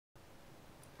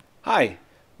Hi,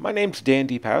 my name's Dan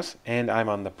Deephouse, and I'm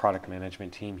on the product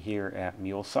management team here at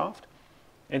MuleSoft.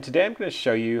 And today I'm going to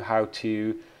show you how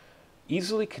to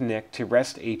easily connect to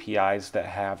REST APIs that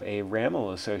have a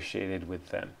RAML associated with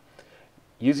them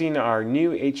using our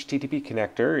new HTTP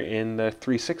connector in the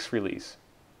 3.6 release.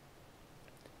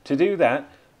 To do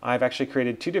that, I've actually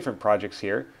created two different projects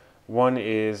here. One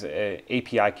is an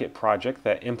API kit project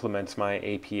that implements my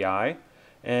API.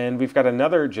 And we've got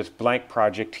another just blank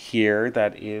project here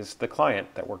that is the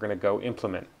client that we're going to go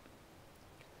implement.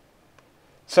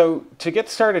 So to get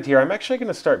started here, I'm actually going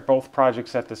to start both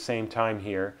projects at the same time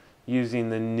here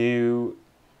using the new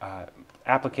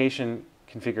application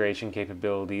configuration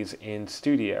capabilities in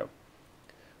Studio.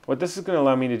 What this is going to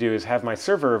allow me to do is have my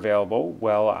server available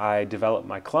while I develop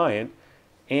my client,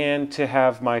 and to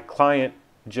have my client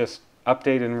just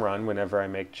update and run whenever I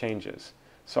make changes.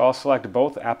 So I'll select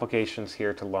both applications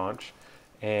here to launch,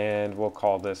 and we'll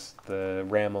call this the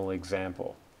RAML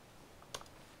example.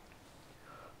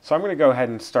 So I'm going to go ahead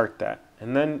and start that,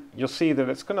 and then you'll see that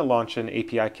it's going to launch an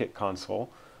API kit console,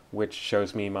 which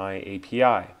shows me my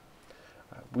API.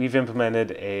 We've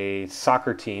implemented a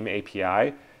soccer team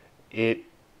API. It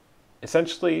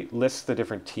essentially lists the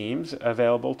different teams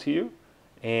available to you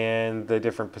and the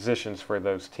different positions for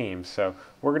those teams. So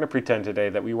we're going to pretend today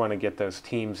that we want to get those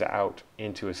teams out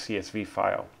into a CSV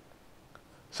file.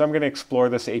 So I'm going to explore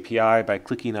this API by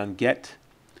clicking on Get,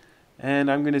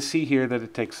 and I'm going to see here that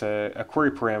it takes a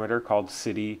query parameter called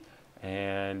city,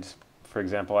 and for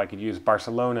example I could use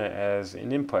Barcelona as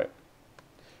an input.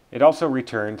 It also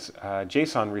returns a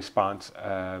JSON response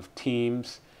of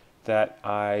teams that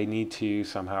I need to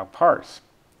somehow parse.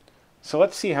 So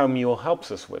let's see how Mule helps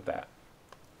us with that.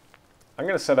 I'm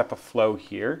going to set up a flow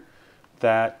here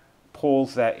that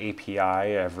pulls that API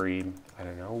every, I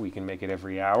don't know, we can make it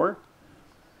every hour.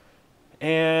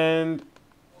 And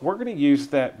we're going to use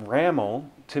that RAML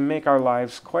to make our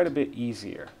lives quite a bit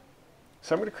easier.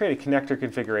 So I'm going to create a connector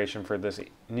configuration for this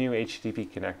new HTTP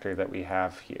connector that we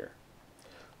have here.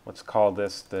 Let's call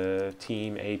this the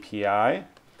team API.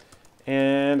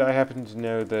 And I happen to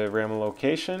know the RAML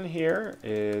location here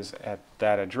is at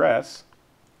that address.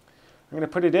 I'm going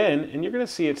to put it in, and you're going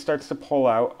to see it starts to pull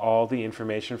out all the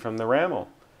information from the RAML.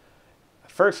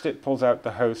 First, it pulls out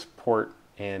the host, port,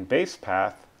 and base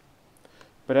path.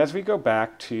 But as we go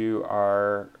back to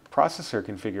our processor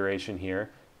configuration here,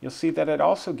 you'll see that it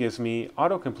also gives me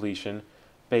auto-completion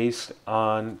based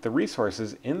on the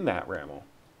resources in that RAML.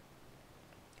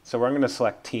 So I'm going to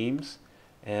select teams,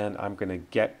 and I'm going to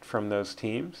get from those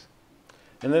teams.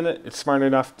 And then it's smart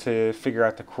enough to figure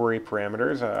out the query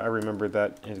parameters. I remember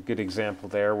that a good example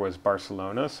there was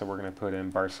Barcelona, so we're going to put in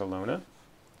Barcelona.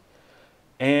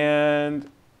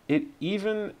 And it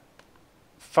even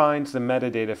finds the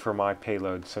metadata for my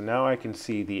payload. So now I can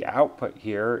see the output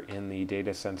here in the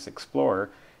DataSense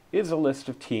Explorer is a list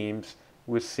of teams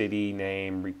with city,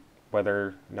 name, whether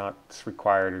or not it's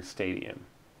required, or stadium.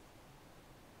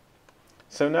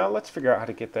 So now let's figure out how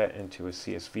to get that into a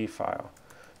CSV file.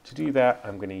 To do that,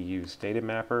 I'm going to use Data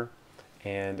Mapper,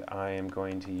 and I am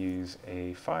going to use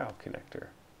a file connector.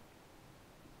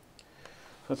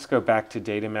 Let's go back to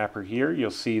Data Mapper here. You'll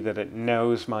see that it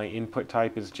knows my input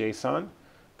type is JSON.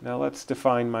 Now let's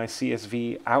define my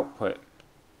CSV output.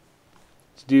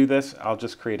 To do this, I'll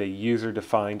just create a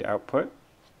user-defined output.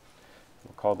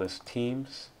 We'll call this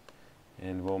teams,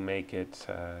 and we'll make it,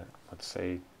 let's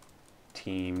say,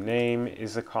 team name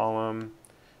is a column,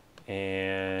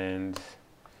 and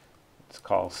let's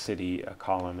call city a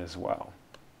column as well.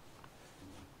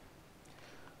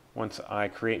 Once I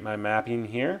create my mapping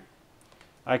here,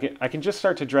 I can just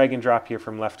start to drag and drop here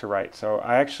from left to right. So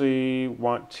I actually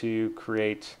want to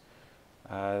create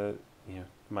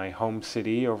my home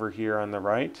city over here on the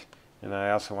right, and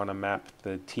I also want to map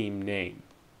the team name.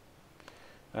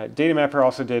 Data Mapper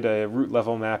also did a root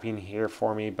level mapping here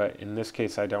for me, but in this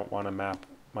case I don't want to map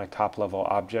my top level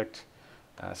object.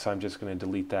 So I'm just going to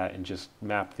delete that and just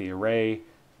map the array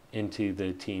into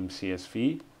the team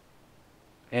CSV.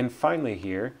 And finally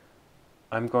here,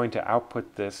 I'm going to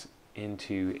output this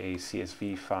into a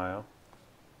CSV file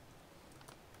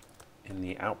in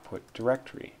the output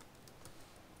directory.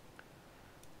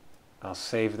 I'll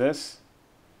save this.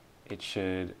 It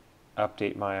should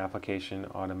update my application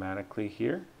automatically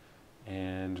here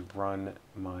and run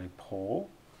my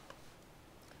poll.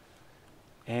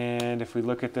 And if we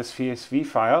look at this CSV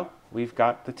file, we've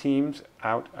got the teams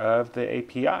out of the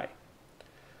API.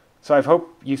 So I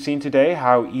hope you've seen today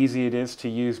how easy it is to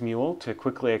use Mule to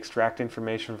quickly extract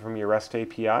information from your REST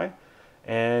API,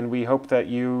 and we hope that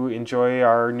you enjoy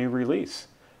our new release.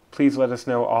 Please let us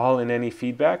know all and any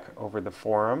feedback over the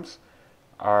forums.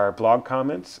 our blog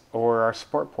comments, or our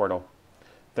support portal.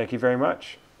 Thank you very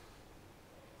much.